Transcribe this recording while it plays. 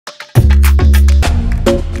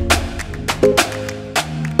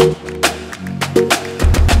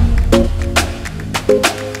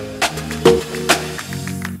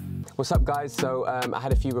What's up, guys? So I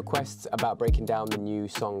had a few requests about breaking down the new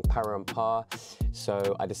song Parampar,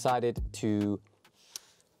 so I decided to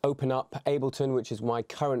open up Ableton, which is my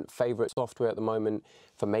current favorite software at the moment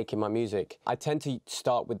for making my music. I tend to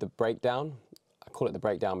start with the breakdown. I call it the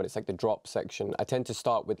breakdown, but it's like the drop section. I tend to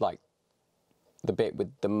start with like the bit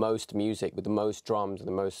with the most music, with the most drums, and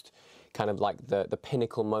the most kind of like the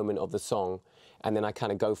pinnacle moment of the song, and then I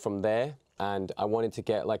kind of go from there. And I wanted to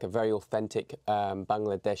get like a very authentic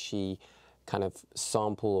Bangladeshi kind of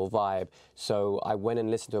sample or vibe. So I went and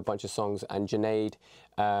listened to a bunch of songs, and Junaid,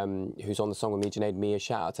 who's on the song with me, Junaid Mia,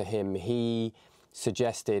 shout out to him, he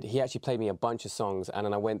actually played me a bunch of songs, and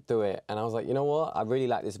then I went through it, and I was like, you know what, I really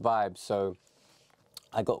like this vibe. So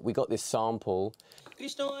we got this sample.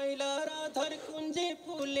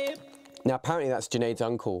 Now apparently that's Junaid's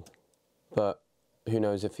uncle, but who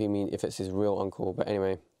knows if it's his real uncle. But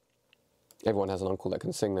anyway, everyone has an uncle that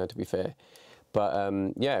can sing though, to be fair. But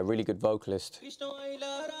yeah, really good vocalist,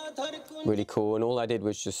 really cool. And all I did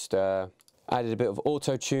was just added a bit of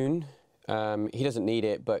auto-tune. He doesn't need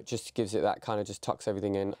it, but just gives it that kind of, just tucks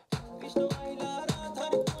everything in.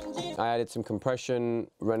 I added some compression,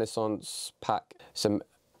 Renaissance pack, some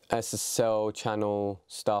SSL channel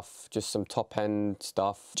stuff, just some top end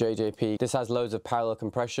stuff, JJP. This has loads of parallel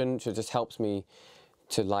compression, so it just helps me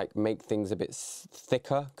to like make things a bit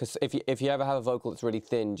thicker, because if you ever have a vocal that's really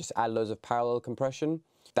thin, just add loads of parallel compression.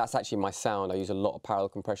 That's actually my sound. I use a lot of parallel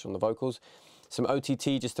compression on the vocals. Some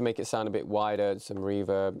OTT just to make it sound a bit wider, some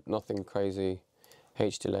reverb, nothing crazy.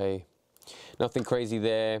 H delay, nothing crazy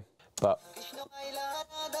there. But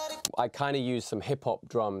I kind of used some hip hop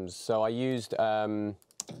drums. So I used, don't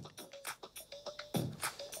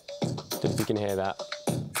know if you can hear that.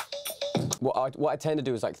 What I tend to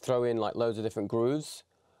do is like throw in like loads of different grooves,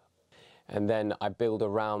 and then I build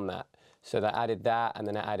around that. So I added that, and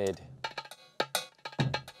then I added,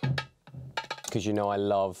 because you know I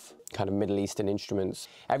love kind of Middle Eastern instruments.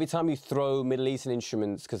 Every time you throw Middle Eastern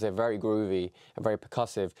instruments, because they're very groovy and very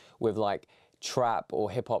percussive, with like trap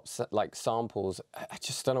or hip hop like samples, I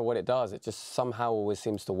just don't know what it does. It just somehow always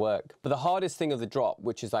seems to work. But the hardest thing of the drop,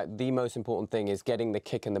 which is like the most important thing, is getting the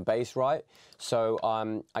kick and the bass right. So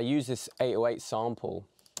I use this 808 sample,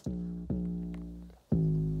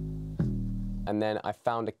 and then I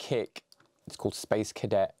found a kick. It's called Space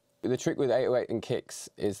Cadet. The trick with 808 and kicks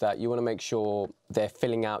is that you want to make sure they're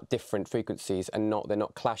filling out different frequencies and they're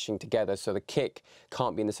not clashing together. So the kick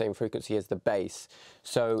can't be in the same frequency as the bass.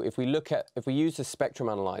 So if we use the spectrum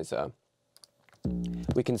analyzer,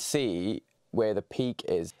 we can see where the peak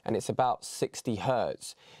is, and it's about 60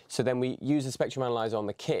 Hertz. So then we use the spectrum analyzer on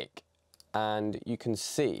the kick, and you can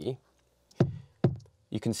see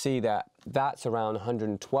that that's around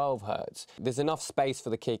 112 Hertz. There's enough space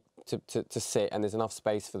for the kick to sit, and there's enough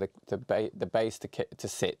space for the bass to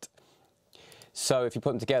sit. So if you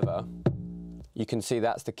put them together, you can see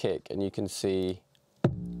that's the kick, and you can see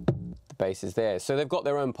the bass is there. So they've got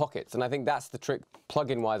their own pockets, and I think that's the trick.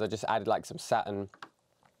 Plugin wise, I just added like some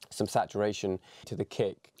saturation to the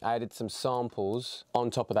kick. I added some samples on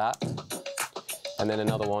top of that, and then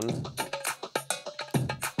another one.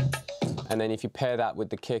 And then if you pair that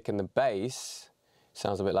with the kick and the bass, it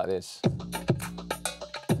sounds a bit like this.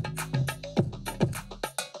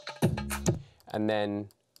 And then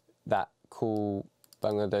that cool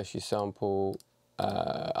Bangladeshi sample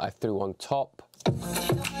I threw on top.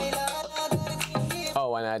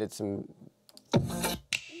 Oh, and I added some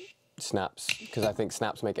snaps, because I think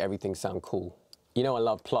snaps make everything sound cool. You know I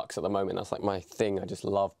love plucks at the moment. That's like my thing. I just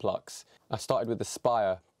love plucks. I started with the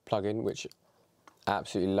Spire plugin, which I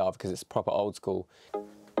absolutely love because it's proper old school.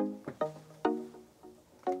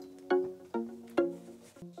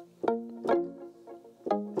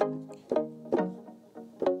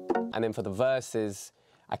 And then for the verses,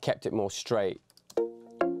 I kept it more straight.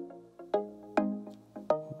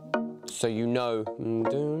 So you know,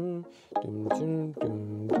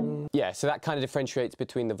 yeah, so that kind of differentiates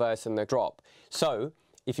between the verse and the drop. So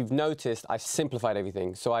if you've noticed, I simplified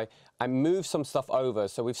everything. So I moved some stuff over.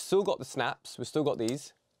 So we've still got the snaps, we've still got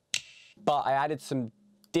these, but I added some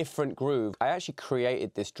different groove. I actually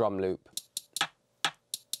created this drum loop.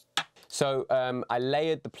 So I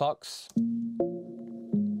layered the plucks.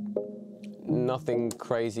 Nothing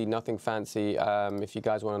crazy, nothing fancy. If you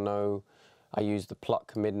guys want to know, I used the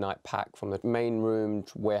Pluck Midnight pack from the Main Room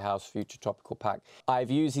Warehouse Future Tropical pack.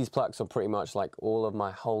 I've used these plucks on pretty much like all of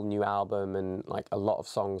my whole new album and like a lot of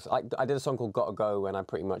songs. I did a song called Gotta Go, and I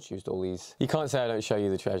pretty much used all these. You can't say I don't show you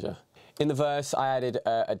the treasure. In the verse, I added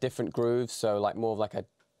a different groove, so like more of like a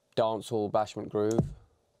dancehall bashment groove.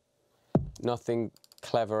 Nothing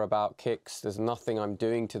clever about kicks. There's nothing I'm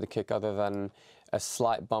doing to the kick other than a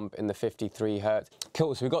slight bump in the 53 hertz.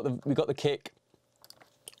 Cool, so we got the kick,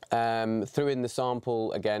 threw in the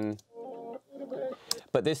sample again,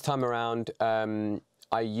 but this time around,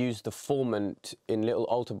 I used the formant in Little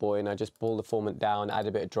Altar Boy, and I just pulled the formant down, added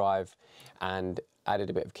a bit of drive, and added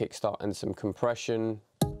a bit of kickstart and some compression.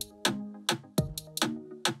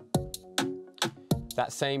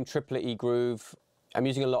 That same triplet E groove. I'm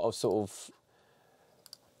using a lot of sort of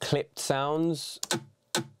clipped sounds,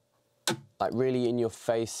 like really in your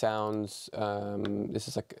face sounds.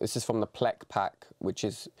 This is from the Plek pack, which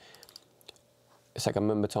is, it's like a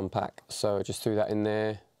Moombahton pack. So I just threw that in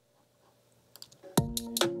there.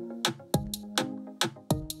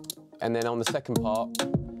 And then on the second part,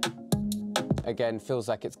 again, feels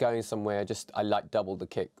like it's going somewhere. I like doubled the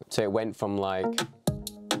kick. So it went from like,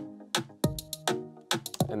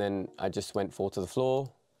 and then I just went 4 to the floor.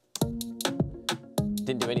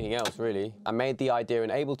 Didn't do anything else really. I made the idea in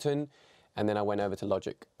Ableton, and then I went over to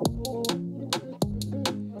Logic.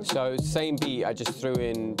 So same beat, I just threw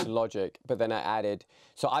in to Logic, but then I added.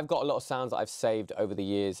 So I've got a lot of sounds that I've saved over the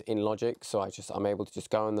years in Logic, so I'm able to just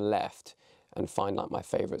go on the left and find like my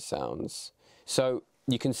favorite sounds. So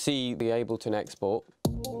you can see the Ableton export,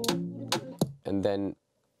 and then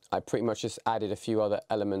I pretty much just added a few other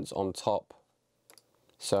elements on top.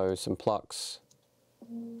 So some plucks,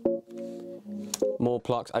 more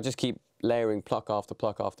plucks. I just keep layering pluck after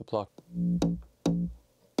pluck after pluck.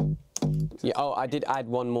 Yeah, oh, I did add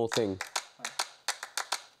one more thing.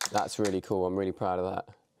 That's really cool, I'm really proud of that.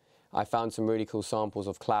 I found some really cool samples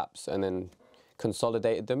of claps and then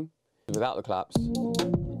consolidated them without the claps.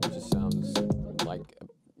 It just sounds like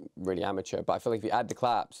really amateur, but I feel like if you add the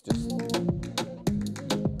claps, just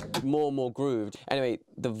more and more grooved. Anyway,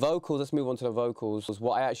 the vocals, let's move on to the vocals.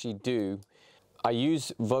 What I actually do, I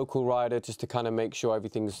use Vocal Rider just to kind of make sure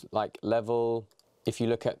everything's like level. If you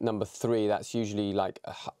look at number 3, that's usually like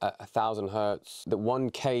 1,000 hertz. The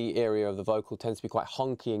 1K area of the vocal tends to be quite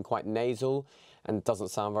honky and quite nasal and doesn't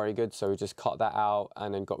sound very good, so we just cut that out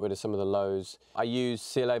and then got rid of some of the lows. I use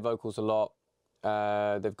CLA vocals a lot.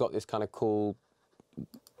 They've got this kind of cool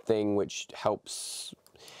thing which helps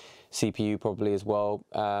CPU probably as well,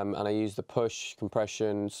 and I use the push,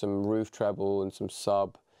 compression, some roof treble and some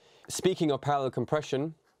sub. Speaking of parallel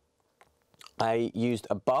compression, I used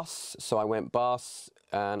a bus, so I went bass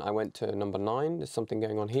and I went to number 9, there's something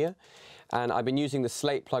going on here. And I've been using the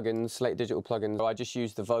Slate plugins, Slate Digital plugins, so I just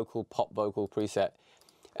used the vocal, pop vocal preset.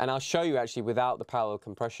 And I'll show you actually without the parallel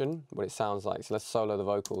compression what it sounds like, so let's solo the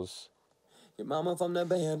vocals. Your mama from the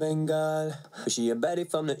Bay of Bengal, she a Betty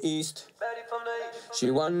from the East.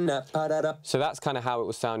 She won that part up. So that's kind of how it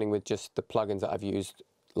was sounding with just the plugins that I've used,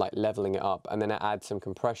 like leveling it up, and then I add some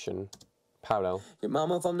compression, parallel. Your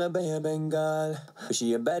mama from the Bay of Bengal,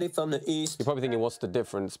 she a Betty from the East. You're probably thinking, what's the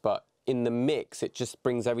difference? But in the mix, it just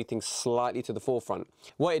brings everything slightly to the forefront.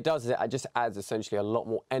 What it does is it just adds essentially a lot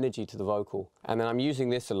more energy to the vocal. And then I'm using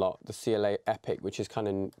this a lot, the CLA Epic, which has kind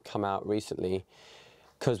of come out recently,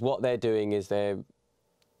 because what they're doing is they've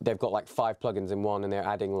got like 5 plugins in one, and they're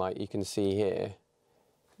adding, like you can see here,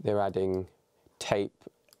 they're adding tape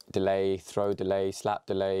delay, throw delay, slap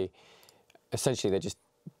delay. Essentially, they're just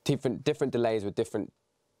different delays with different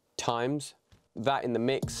times. That in the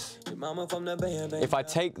mix. If I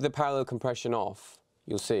take the parallel compression off,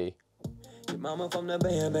 you'll see there's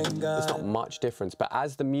not much difference. But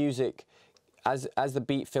as the music, as the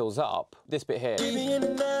beat fills up, this bit here, you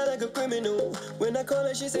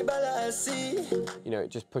know, it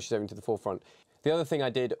just pushes everything to the forefront. The other thing I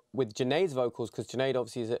did with Junaid's vocals, because Junaid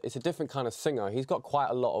obviously is a different kind of singer. He's got quite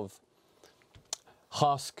a lot of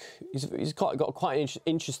husk. He's got quite an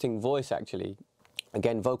interesting voice actually.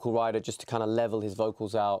 Again, Vocal Rider just to kind of level his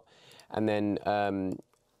vocals out, and then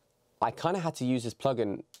I kind of had to use this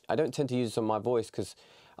plugin. I don't tend to use it on my voice because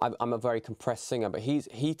I'm a very compressed singer, but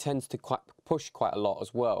he tends to push quite a lot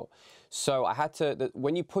as well. So I had to,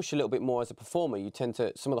 when you push a little bit more as a performer, you tend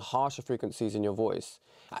to, some of the harsher frequencies in your voice,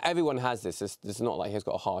 everyone has this, it's not like he's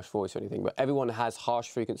got a harsh voice or anything, but everyone has harsh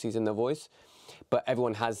frequencies in their voice, but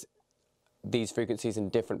everyone has these frequencies in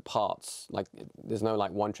different parts. Like there's no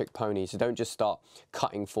like one trick pony, so don't just start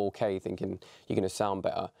cutting 4K thinking you're going to sound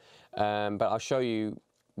better. But I'll show you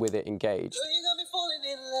with it engaged.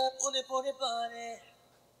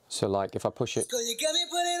 So like if I push it, you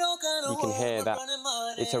can hear that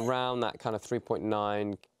it's around that kind of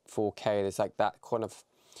 3.9 4K. There's like that kind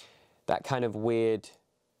of weird,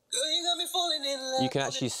 you can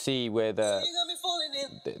actually see where the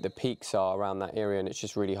peaks are around that area, and it's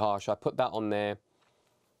just really harsh. I put that on there,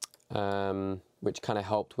 which kind of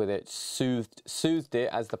helped with it, soothed it,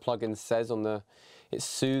 as the plugin says on the, it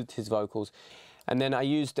soothed his vocals. And then I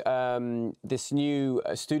used this new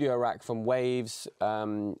studio rack from Waves,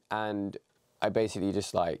 and I basically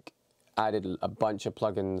just like added a bunch of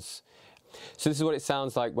plugins. So this is what it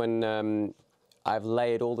sounds like when I've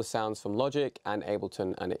layered all the sounds from Logic and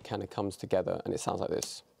Ableton, and it kind of comes together, and it sounds like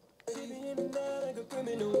this.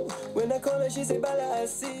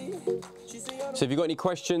 So if you've got any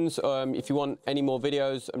questions, if you want any more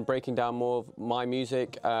videos and breaking down more of my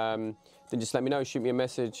music, then just let me know. Shoot me a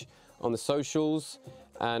message on the socials,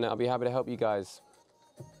 and I'll be happy to help you guys.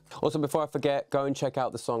 Also, before I forget, go and check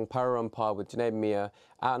out the song Para on Par with Junaid Mia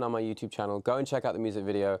out on my YouTube channel. Go and check out the music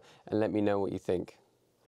video and let me know what you think.